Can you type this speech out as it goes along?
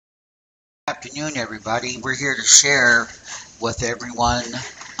afternoon, everybody. We're here to share with everyone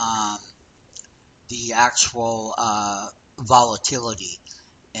um, the actual volatility,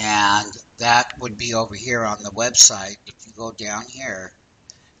 and that would be over here on the website. If you go down here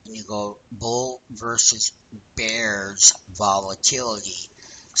and you go bull versus bears volatility.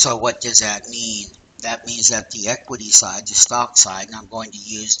 So what does that mean? That means that the equity side, the stock side, and I'm going to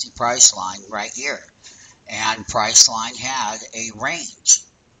use the price line right here. And price line had a range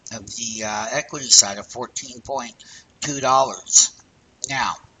of the equity side of $14.2.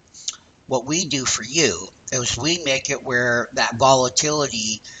 Now, what we do for you is we make it where that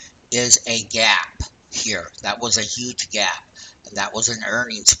volatility is a gap here. That was a huge gap, and that was an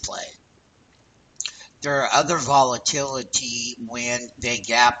earnings play. There are other volatility when they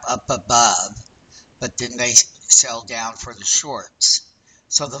gap up above, but then they sell down for the shorts.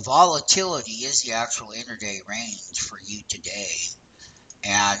 So the volatility is the actual intraday range for you today.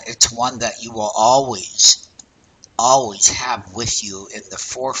 And it's one that you will always have with you in the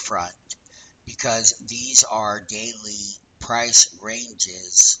forefront, because these are daily price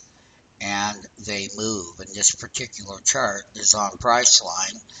ranges and they move. And this particular chart is on price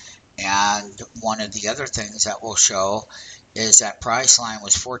line. And one of the other things that we'll show is that price line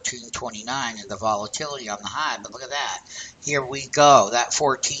was 14.29 and the volatility on the high. But look at that. Here we go. That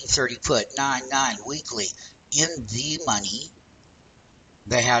 14.30 put 9.9 weekly in the money.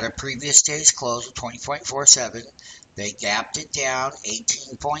 They had a previous day's close of 20.47. They gapped it down.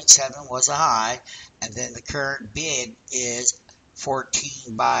 18.7 was a high. And then the current bid is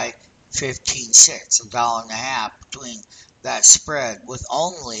 14 by 15.6, $1.50 between that spread, with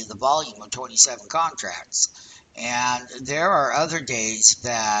only the volume of 27 contracts. And there are other days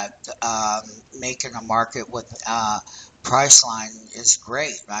that making a market with price line is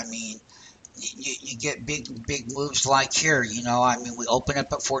great. I mean, you get big moves like here. You know, I mean, we opened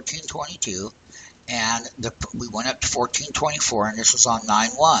up at 14.22, and we went up to 14.24, and this was on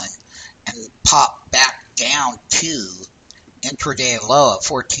 9/1, and popped back down to intraday low at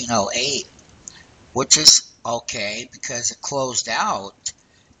 14.08, which is okay because it closed out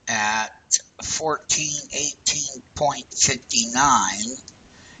at 1418.59,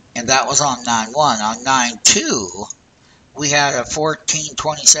 and that was on 9/1. On 9/2, we had a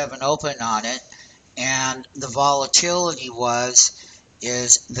 14.27 open on it, and the volatility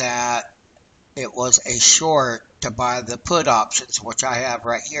is that it was a short to buy the put options, which I have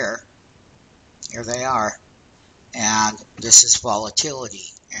right here. Here they are, and this is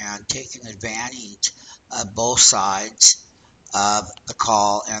volatility, and taking advantage of both sides of the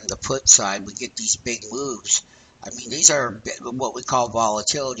call and the put side, we get these big moves. I mean, these are what we call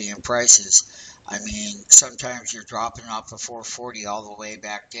volatility in prices. I mean, sometimes you're dropping off of 440 all the way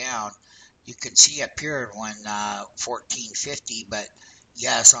back down. You can see up here when 1450, but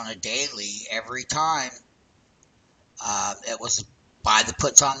yes, on a daily, every time it was buy the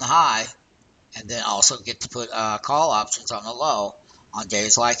puts on the high, and then also get to put call options on the low on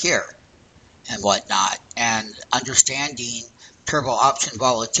days like here and whatnot. And understanding turbo option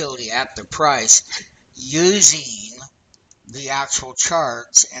volatility at the price using the actual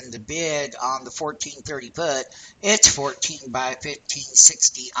charts and the bid on the 14.30 put, it's 14 by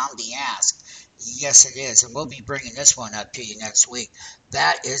 15.60 on the ask. Yes, it is, and we'll be bringing this one up to you next week.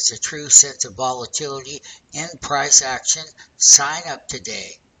 That is the true sense of volatility in price action. Sign up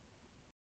today.